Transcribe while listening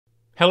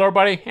Hello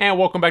everybody, and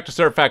welcome back to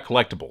Certified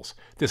Collectibles.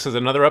 This is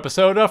another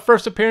episode of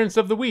First Appearance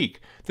of the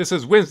Week. This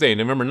is Wednesday,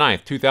 November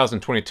 9th,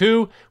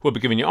 2022. We'll be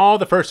giving you all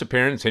the first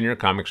appearance in your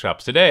comic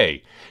shops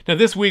today. Now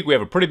this week we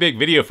have a pretty big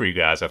video for you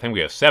guys. I think we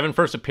have 7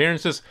 first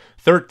appearances,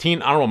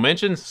 13 honorable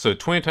mentions, so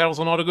 20 titles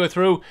on all to go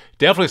through.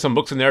 Definitely some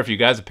books in there for you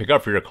guys to pick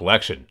up for your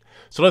collection.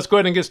 So let's go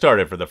ahead and get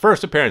started for the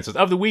first appearances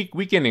of the week,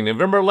 week ending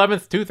November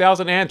 11th,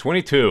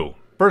 2022.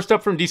 First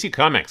up from DC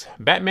Comics,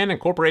 Batman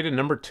Incorporated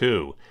number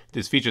 2.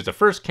 This features the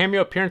first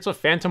cameo appearance of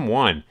Phantom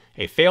 1,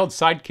 a failed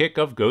sidekick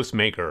of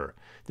Ghostmaker.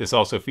 This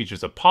also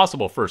features a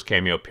possible first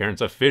cameo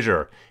appearance of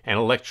Fissure, an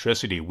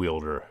electricity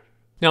wielder.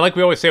 Now, like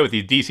we always say with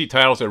these DC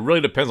titles, it really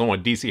depends on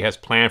what DC has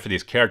planned for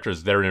these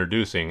characters they're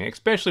introducing,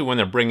 especially when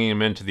they're bringing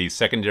them into these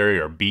secondary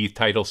or B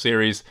title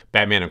series.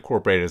 Batman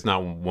Incorporated is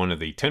not one of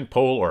the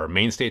tentpole or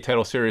mainstay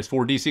title series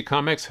for DC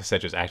Comics,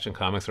 such as Action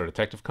Comics or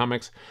Detective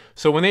Comics.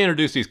 So when they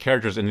introduce these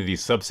characters into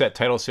these subset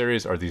title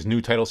series or these new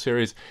title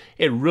series,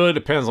 it really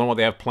depends on what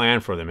they have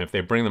planned for them. If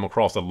they bring them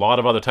across a lot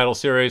of other title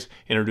series,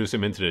 introduce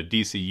them into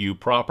the DCU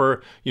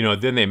proper,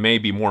 then they may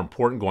be more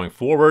important going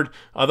forward.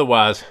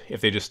 Otherwise,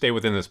 if they just stay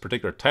within this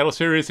particular title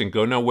series, and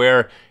go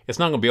nowhere, it's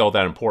not going to be all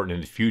that important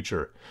in the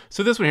future.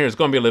 So this one here is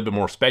going to be a little bit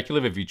more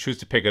speculative if you choose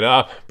to pick it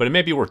up, but it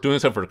may be worth doing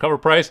so for the cover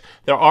price.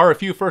 There are a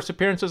few first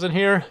appearances in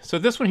here, so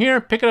this one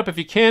here, pick it up if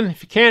you can.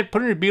 If you can't,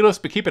 put it in your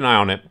B-list, but keep an eye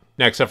on it.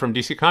 Next up from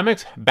DC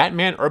Comics,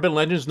 Batman Urban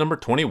Legends number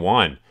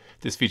 21.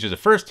 This features the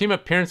first team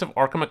appearance of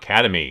Arkham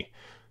Academy.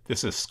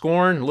 This is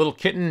Scorn, Little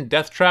Kitten,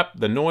 Deathtrap,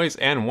 The Noise,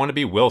 and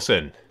Wannabe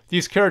Wilson.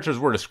 These characters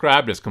were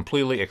described as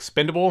completely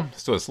expendable,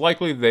 so it's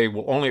likely they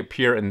will only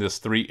appear in this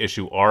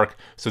 3-issue arc.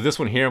 So this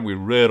one here, we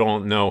really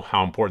don't know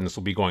how important this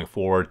will be going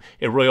forward.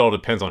 It really all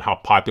depends on how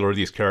popular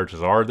these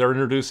characters are they're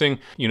introducing.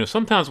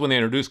 Sometimes when they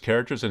introduce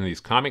characters in these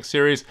comic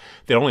series,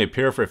 they only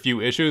appear for a few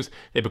issues.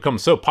 They become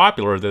so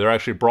popular that they're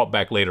actually brought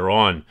back later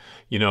on.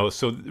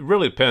 So it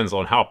really depends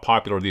on how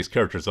popular these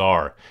characters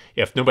are.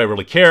 If nobody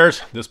really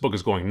cares, this book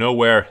is going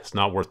nowhere. It's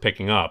not worth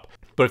picking up.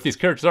 But if these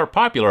characters are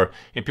popular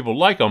and people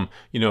like them,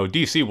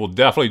 DC will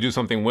definitely do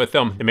something with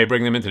them. They may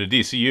bring them into the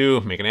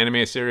DCU, make an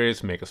anime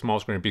series, make a small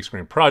screen, big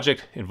screen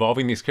project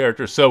involving these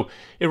characters. So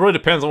it really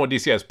depends on what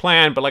DC has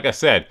planned. But like I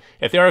said,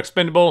 if they are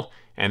expendable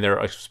and they're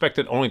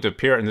expected only to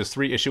appear in this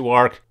 3-issue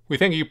arc, we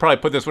think you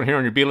probably put this one here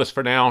on your B-list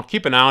for now.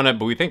 Keep an eye on it,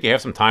 but we think you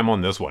have some time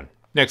on this one.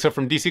 Next up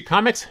from DC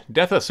Comics,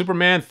 Death of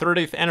Superman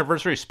 30th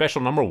Anniversary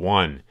Special number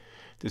 1.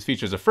 This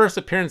features the first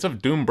appearance of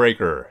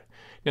Doombreaker.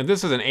 Now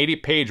this is an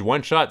 80-page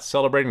one-shot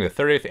celebrating the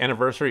 30th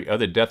anniversary of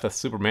the Death of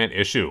Superman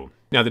issue.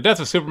 Now the Death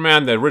of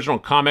Superman, the original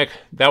comic,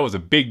 that was a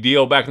big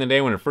deal back in the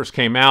day when it first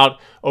came out.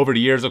 Over the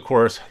years, of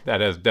course,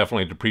 that has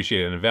definitely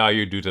depreciated in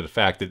value due to the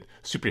fact that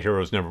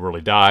superheroes never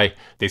really die.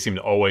 They seem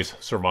to always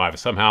survive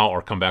somehow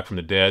or come back from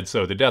the dead.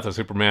 So the Death of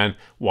Superman,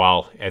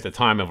 while at the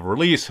time of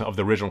release of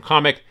the original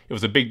comic, it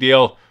was a big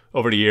deal.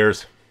 Over the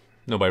years,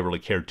 nobody really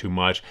cared too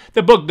much.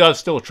 The book does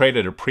still trade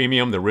at a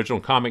premium, the original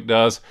comic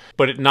does,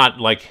 but not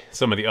like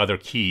some of the other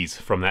keys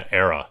from that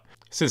era.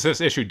 Since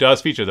this issue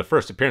does feature the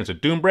first appearance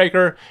of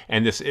Doombreaker,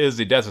 and this is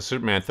the Death of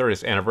Superman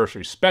 30th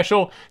Anniversary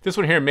Special, this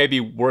one here may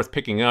be worth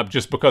picking up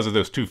just because of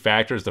those two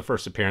factors, the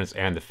first appearance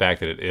and the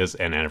fact that it is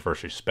an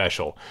anniversary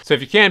special. So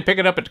if you can, pick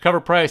it up at the cover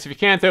price. If you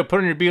can't, though, put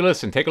it on your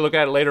B-list and take a look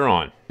at it later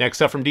on.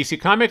 Next up from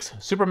DC Comics,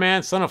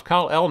 Superman Son of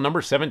Kal-El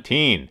number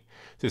 17.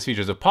 This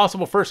features a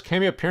possible first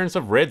cameo appearance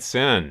of Red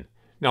Sin.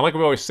 Now, like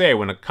we always say,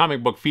 when a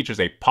comic book features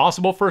a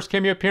possible first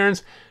cameo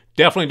appearance,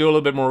 definitely do a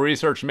little bit more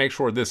research to make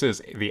sure this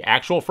is the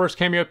actual first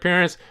cameo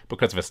appearance,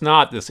 because if it's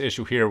not, this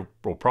issue here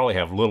will probably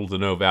have little to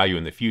no value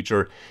in the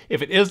future.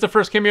 If it is the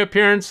first cameo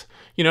appearance,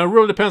 it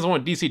really depends on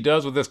what DC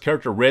does with this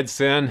character, Red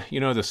Sin.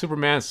 The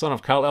Superman Son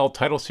of Kal-El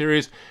title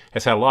series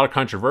has had a lot of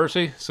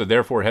controversy, so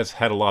therefore it has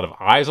had a lot of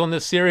eyes on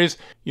this series.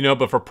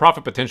 But for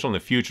profit potential in the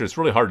future, it's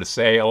really hard to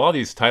say. A lot of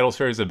these title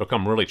series have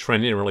become really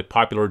trendy and really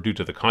popular due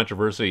to the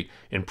controversy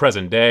in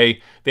present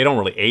day. They don't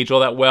really age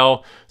all that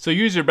well. So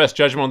use your best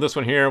judgment on this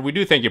one here. We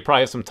do think you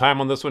probably have some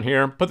time on this one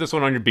here. Put this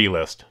one on your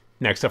B-list.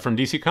 Next up from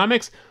DC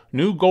Comics,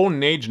 New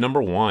Golden Age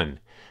number 1.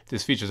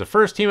 This features the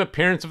first team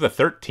appearance of the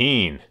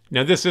 13.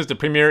 Now this is the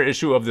premiere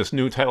issue of this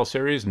new title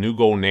series, New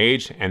Golden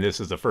Age, and this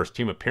is the first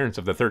team appearance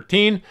of the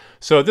 13.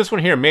 So this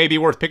one here may be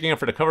worth picking up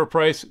for the cover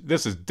price.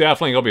 This is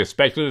definitely going to be a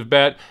speculative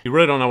bet. You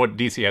really don't know what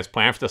DC has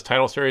planned for this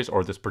title series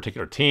or this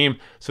particular team.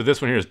 So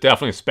this one here is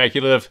definitely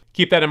speculative.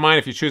 Keep that in mind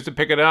if you choose to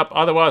pick it up.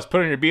 Otherwise,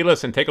 put it on your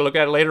B-list and take a look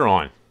at it later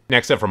on.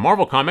 Next up from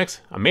Marvel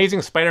Comics,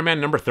 Amazing Spider-Man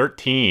number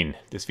 13.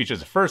 This features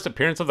the first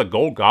appearance of the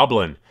Gold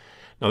Goblin.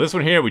 Now this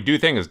one here we do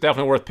think is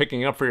definitely worth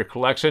picking up for your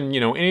collection.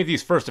 Any of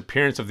these first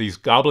appearance of these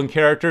Goblin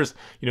characters,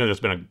 there's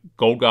been a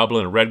Gold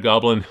Goblin, a Red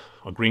Goblin,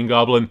 a Green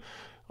Goblin.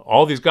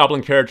 All these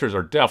Goblin characters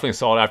are definitely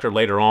sought after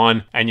later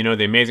on. And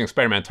the Amazing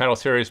Spider-Man title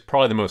series,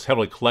 probably the most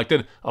heavily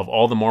collected of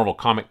all the Marvel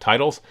comic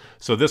titles.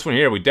 So this one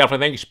here, we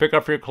definitely think you should pick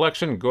up for your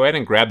collection. Go ahead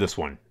and grab this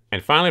one.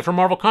 And finally from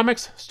Marvel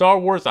Comics, Star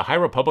Wars The High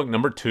Republic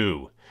number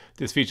 2.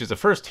 This features the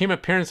first team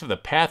appearance of the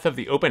Path of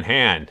the Open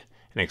Hand,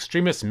 an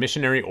extremist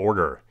missionary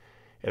order.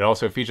 It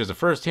also features the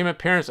first team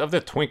appearance of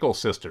the Twinkle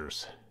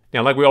Sisters.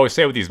 Now, like we always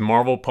say with these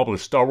Marvel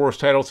published Star Wars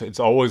titles, it's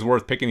always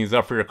worth picking these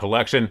up for your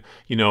collection.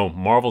 You know,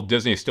 Marvel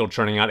Disney is still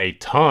churning out a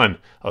ton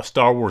of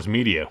Star Wars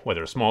media,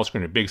 whether small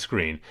screen or big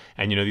screen.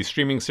 And, you know, these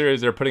streaming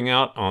series they're putting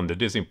out on the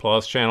Disney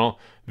Plus channel,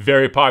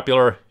 very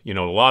popular. You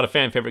know, a lot of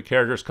fan favorite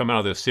characters come out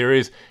of this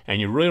series,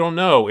 and you really don't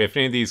know if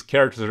any of these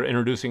characters they're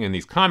introducing in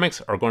these comics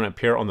are going to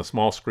appear on the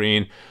small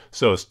screen.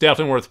 So it's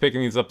definitely worth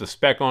picking these up to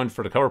spec on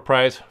for the cover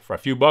price. For a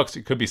few bucks,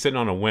 you could be sitting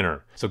on a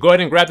winner. So go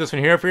ahead and grab this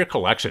one here for your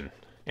collection.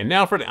 And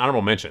now for the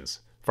honorable mentions.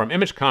 From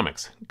Image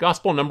Comics,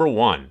 Gospel Number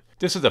 1.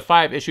 This is a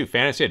 5-issue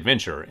fantasy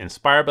adventure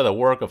inspired by the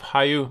work of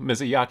Hayao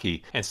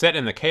Miyazaki and set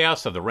in the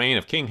chaos of the reign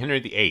of King Henry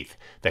VIII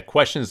that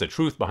questions the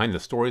truth behind the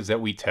stories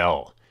that we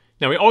tell.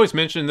 Now, we always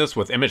mention this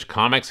with Image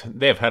Comics.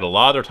 They have had a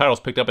lot of their titles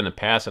picked up in the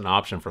past, an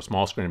option for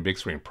small screen and big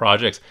screen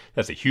projects.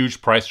 That's a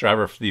huge price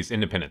driver for these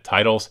independent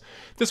titles.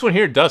 This one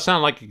here does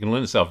sound like it can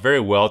lend itself very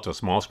well to a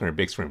small screen or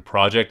big screen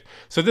project.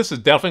 So this is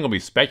definitely going to be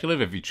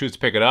speculative if you choose to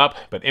pick it up,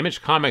 but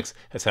Image Comics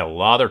has had a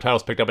lot of their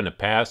titles picked up in the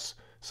past.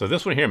 So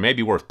this one here may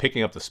be worth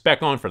picking up the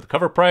spec on for the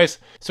cover price.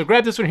 So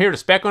grab this one here to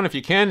spec on if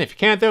you can. If you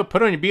can't though,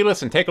 put it on your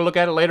B-list and take a look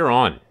at it later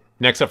on.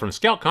 Next up from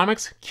Scout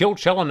Comics,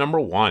 Coachella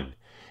Number 1.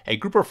 A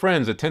group of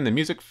friends attend the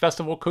music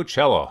festival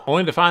Coachella,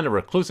 only to find a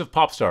reclusive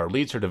pop star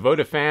leads her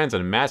devoted fans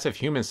in a massive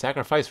human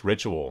sacrifice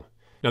ritual.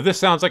 Now this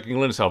sounds like it can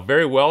lend itself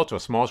very well to a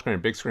small screen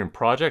and big screen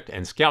project,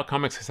 and Scout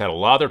Comics has had a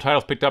lot of their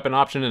titles picked up in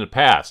option in the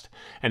past.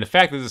 And the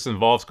fact that this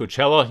involves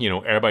Coachella, you know,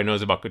 everybody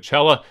knows about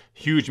Coachella,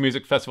 huge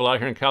music festival out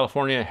here in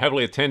California,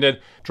 heavily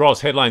attended,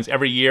 draws headlines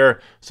every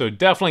year, so it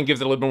definitely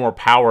gives it a little bit more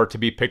power to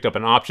be picked up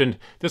and optioned.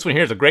 This one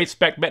here is a great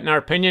spec bet in our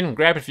opinion.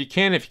 Grab it if you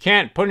can. If you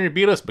can't, put it in your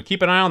B-list, but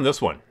keep an eye on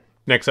this one.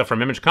 Next up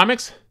from Image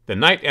Comics, The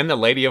Knight and the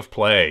Lady of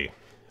Play.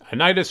 A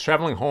knight is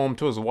traveling home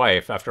to his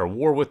wife after a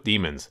war with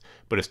demons,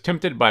 but is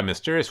tempted by a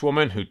mysterious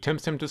woman who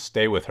tempts him to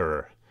stay with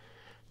her.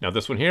 Now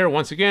this one here,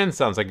 once again,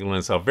 sounds like it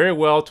lends itself very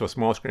well to a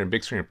small screen and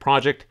big screen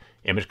project.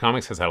 Image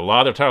Comics has had a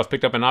lot of their titles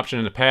picked up in option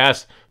in the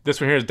past. This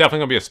one here is definitely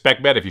going to be a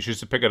spec bet if you choose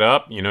to pick it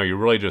up. You know, you're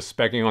really just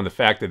specking on the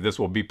fact that this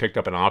will be picked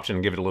up in option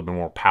and give it a little bit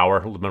more power,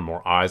 a little bit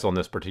more eyes on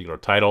this particular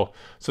title.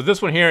 So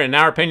this one here, in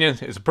our opinion,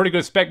 is a pretty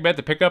good spec bet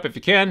to pick up if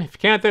you can. If you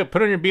can't, though,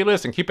 put it on your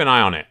B-list and keep an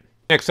eye on it.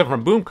 Next up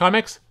from Boom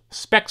Comics,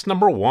 Specs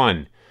Number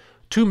 1.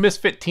 Two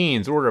misfit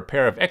teens order a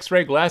pair of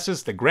X-ray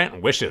glasses that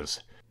grant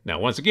wishes. Now,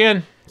 once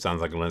again,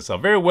 sounds like it lends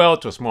itself very well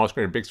to a small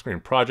screen and big screen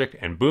project,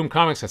 and Boom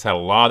Comics has had a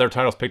lot of their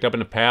titles picked up in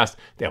the past.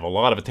 They have a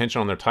lot of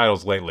attention on their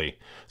titles lately.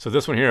 So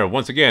this one here,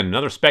 once again,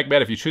 another spec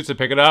bet if you choose to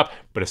pick it up,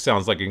 but it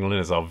sounds like it can lend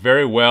itself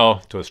very well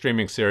to a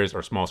streaming series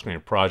or small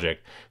screen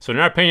project. So in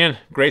our opinion,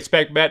 great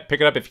spec bet,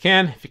 pick it up if you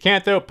can. If you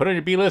can't though, put it on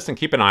your B-list and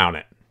keep an eye on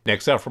it.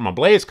 Next up from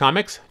Ablaze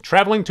Comics,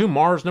 Traveling to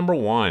Mars Number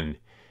 1.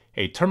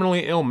 A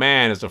terminally ill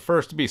man is the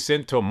first to be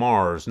sent to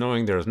Mars,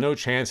 knowing there is no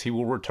chance he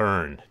will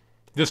return.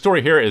 This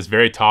story here is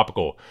very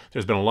topical.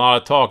 There's been a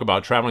lot of talk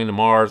about traveling to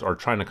Mars or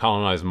trying to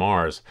colonize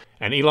Mars.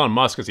 And Elon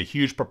Musk is a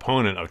huge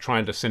proponent of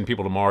trying to send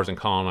people to Mars and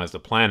colonize the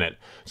planet.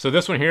 So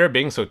this one here,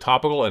 being so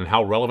topical and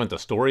how relevant the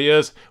story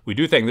is, we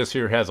do think this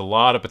here has a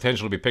lot of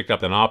potential to be picked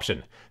up in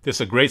option. This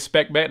is a great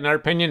spec bet in our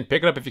opinion.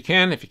 Pick it up if you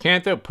can. If you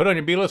can't though, put it on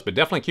your B-list, but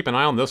definitely keep an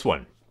eye on this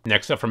one.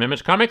 Next up from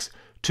Image Comics,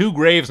 Two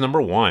Graves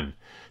Number 1.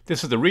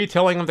 This is the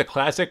retelling of the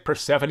classic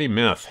Persephone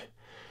myth.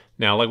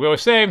 Now, like we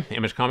always say,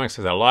 Image Comics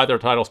has had a lot of their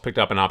titles picked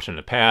up in option in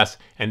the past,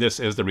 and this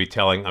is the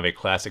retelling of a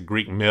classic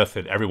Greek myth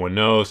that everyone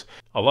knows.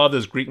 A lot of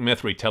those Greek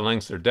myth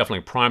retellings are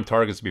definitely prime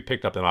targets to be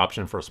picked up in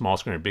option for a small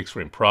screen or big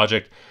screen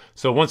project.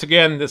 So once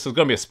again, this is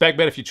going to be a spec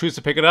bet if you choose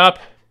to pick it up.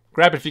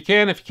 Grab it if you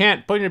can. If you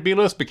can't, put it in your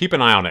B-list, but keep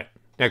an eye on it.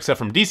 Next up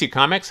from DC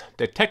Comics,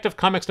 Detective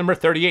Comics number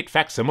 38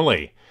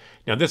 Facsimile.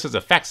 Now this is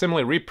a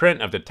facsimile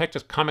reprint of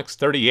Detective Comics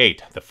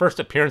 38, the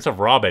first appearance of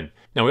Robin.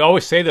 Now we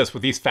always say this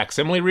with these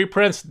facsimile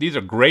reprints, these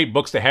are great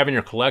books to have in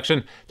your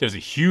collection. There's a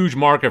huge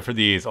market for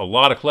these. A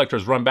lot of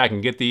collectors run back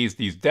and get these.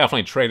 These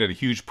definitely trade at a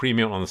huge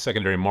premium on the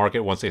secondary market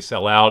once they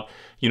sell out.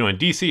 You know, and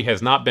DC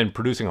has not been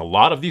producing a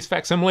lot of these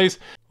facsimiles.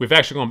 We've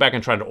actually gone back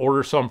and tried to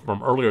order some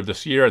from earlier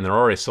this year and they're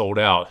already sold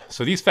out.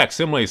 So these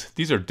facsimiles,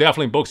 these are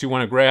definitely books you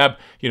want to grab.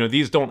 You know,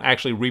 these don't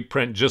actually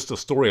reprint just the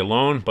story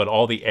alone, but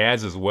all the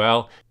ads as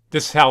well.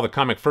 This is how the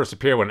comic first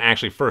appeared when it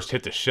actually first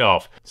hit the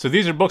shelf. So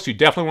these are books you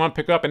definitely want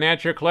to pick up and add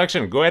to your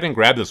collection. Go ahead and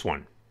grab this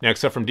one.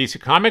 Next up from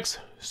DC Comics,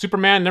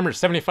 Superman number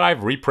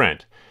 75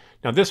 reprint.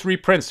 Now this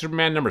reprints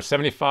Superman number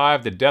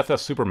 75, The Death of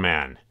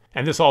Superman.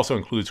 And this also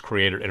includes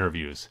creator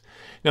interviews.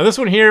 Now this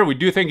one here, we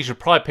do think you should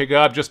probably pick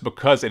up just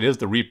because it is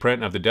the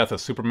reprint of The Death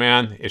of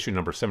Superman, issue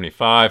number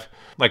 75.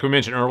 Like we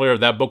mentioned earlier,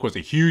 that book was a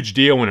huge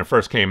deal when it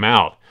first came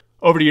out.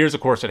 Over the years, of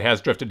course, it has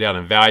drifted down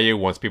in value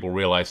once people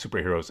realize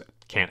superheroes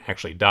can't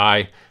actually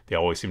die. They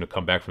always seem to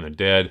come back from the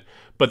dead.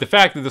 But the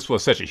fact that this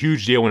was such a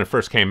huge deal when it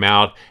first came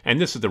out,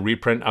 and this is the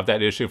reprint of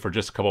that issue for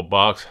just a couple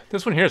bucks,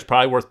 this one here is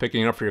probably worth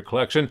picking up for your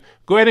collection.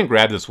 Go ahead and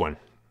grab this one.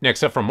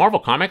 Next up from Marvel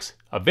Comics,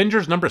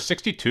 Avengers number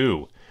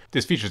 62.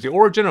 This features the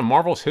origin of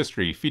Marvel's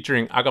history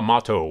featuring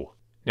Agamotto.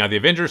 Now, the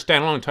Avengers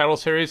standalone title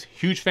series,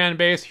 huge fan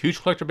base,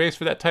 huge collector base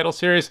for that title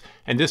series,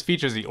 and this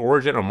features the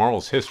origin of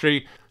Marvel's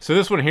history. So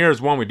this one here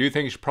is one we do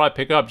think you should probably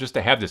pick up just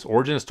to have this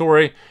origin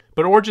story.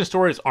 But origin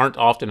stories aren't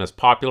often as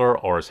popular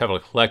or as heavily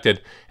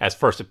collected as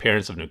first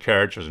appearance of new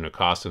characters, new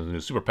costumes, new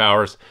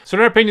superpowers. So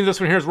in our opinion, this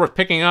one here is worth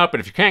picking up,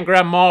 and if you can't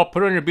grab them all,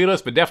 put it on your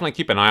B-list, but definitely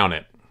keep an eye on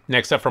it.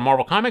 Next up from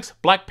Marvel Comics,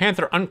 Black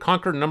Panther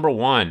Unconquered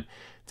 #1.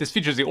 This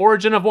features the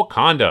origin of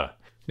Wakanda.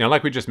 Now,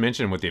 like we just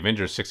mentioned with the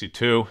Avengers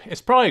 62,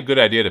 it's probably a good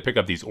idea to pick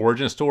up these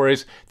origin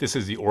stories. This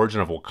is the origin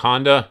of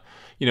Wakanda.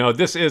 You know,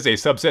 this is a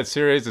subset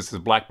series. This is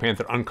Black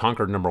Panther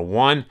Unconquered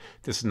 #1.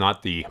 This is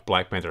not the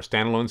Black Panther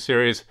standalone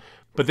series.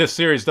 But this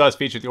series does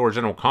feature the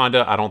origin of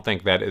Wakanda. I don't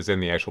think that is in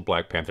the actual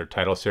Black Panther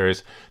title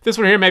series. This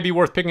one here may be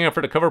worth picking up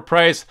for the cover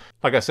price.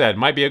 Like I said,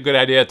 might be a good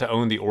idea to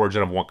own the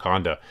origin of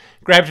Wakanda.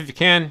 Grab it if you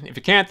can. If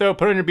you can't, though,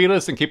 put it on your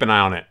B-list and keep an eye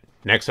on it.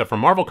 Next up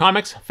from Marvel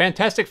Comics,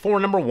 Fantastic Four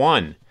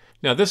 #1.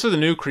 Now, this is a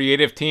new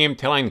creative team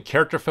telling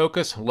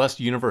character-focused, less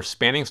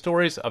universe-spanning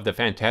stories of the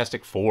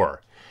Fantastic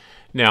Four.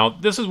 Now,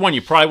 this is one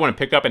you probably want to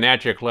pick up and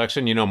add to your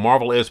collection. You know,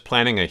 Marvel is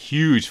planning a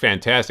huge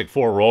Fantastic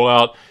Four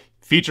rollout.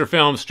 Feature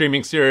films,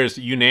 streaming series,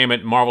 you name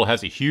it, Marvel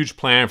has a huge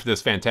plan for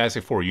this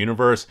Fantastic Four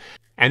universe.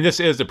 And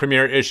this is the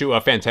premiere issue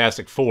of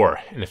Fantastic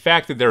Four. And the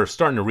fact that they're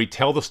starting to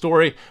retell the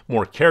story,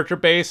 more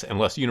character-based and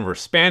less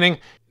universe-spanning,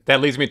 that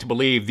leads me to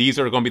believe these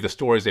are going to be the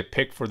stories they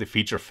pick for the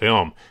feature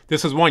film.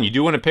 This is one you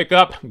do want to pick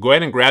up. Go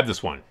ahead and grab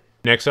this one.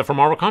 Next up from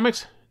Marvel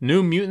Comics,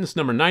 New Mutants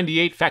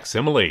 #98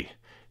 Facsimile.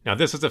 Now,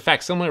 this is a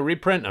facsimile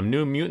reprint of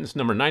New Mutants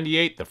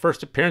 #98, the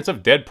first appearance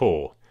of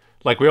Deadpool.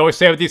 Like we always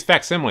say with these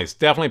facsimiles,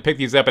 definitely pick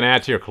these up and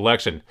add to your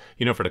collection.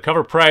 You know, for the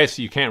cover price,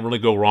 you can't really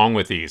go wrong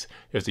with these.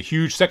 There's a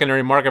huge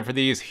secondary market for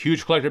these,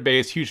 huge collector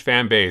base, huge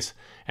fan base.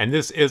 And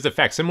this is the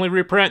facsimile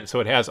reprint, so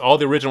it has all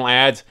the original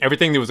ads,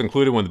 everything that was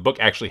included when the book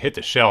actually hit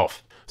the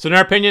shelf. So in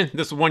our opinion,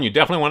 this is one you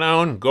definitely want to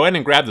own. Go ahead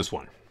and grab this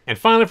one. And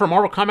finally, for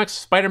Marvel Comics,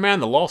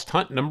 Spider-Man The Lost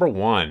Hunt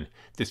 #1.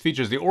 This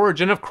features the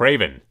origin of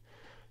Kraven.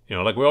 You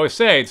know, like we always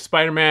say,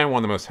 Spider-Man, one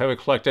of the most heavily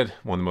collected,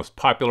 one of the most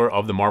popular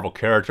of the Marvel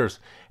characters.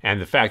 And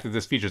the fact that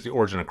this features the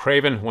origin of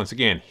Kraven, once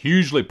again,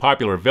 hugely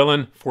popular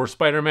villain for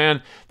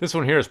Spider-Man. This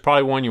one here is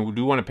probably one you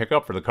do want to pick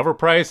up for the cover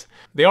price.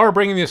 They are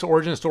bringing this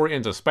origin story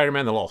into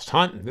Spider-Man The Lost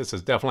Hunt. This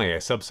is definitely a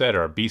subset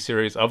or a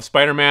B-series of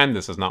Spider-Man.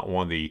 This is not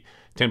one of the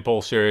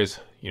tentpole series,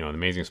 you know, The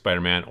Amazing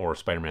Spider-Man or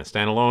Spider-Man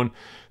Standalone.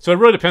 So it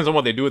really depends on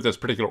what they do with this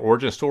particular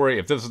origin story.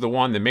 If this is the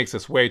one that makes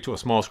its way to a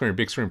small screen or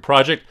big screen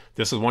project,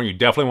 this is one you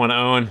definitely want to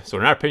own. So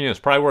in our opinion, it's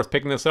probably worth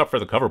picking this up for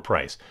the cover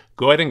price.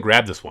 Go ahead and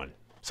grab this one.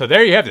 So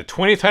there you have the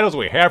 20 titles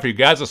we have for you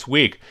guys this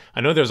week.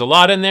 I know there's a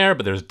lot in there,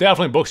 but there's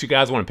definitely books you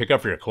guys want to pick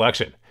up for your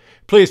collection.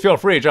 Please feel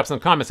free to drop some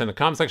comments in the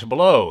comment section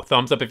below.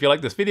 Thumbs up if you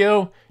like this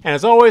video. And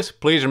as always,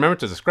 please remember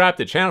to subscribe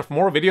to the channel for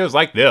more videos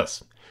like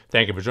this.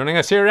 Thank you for joining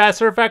us here at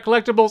Certified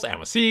Collectibles, and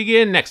we'll see you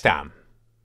again next time.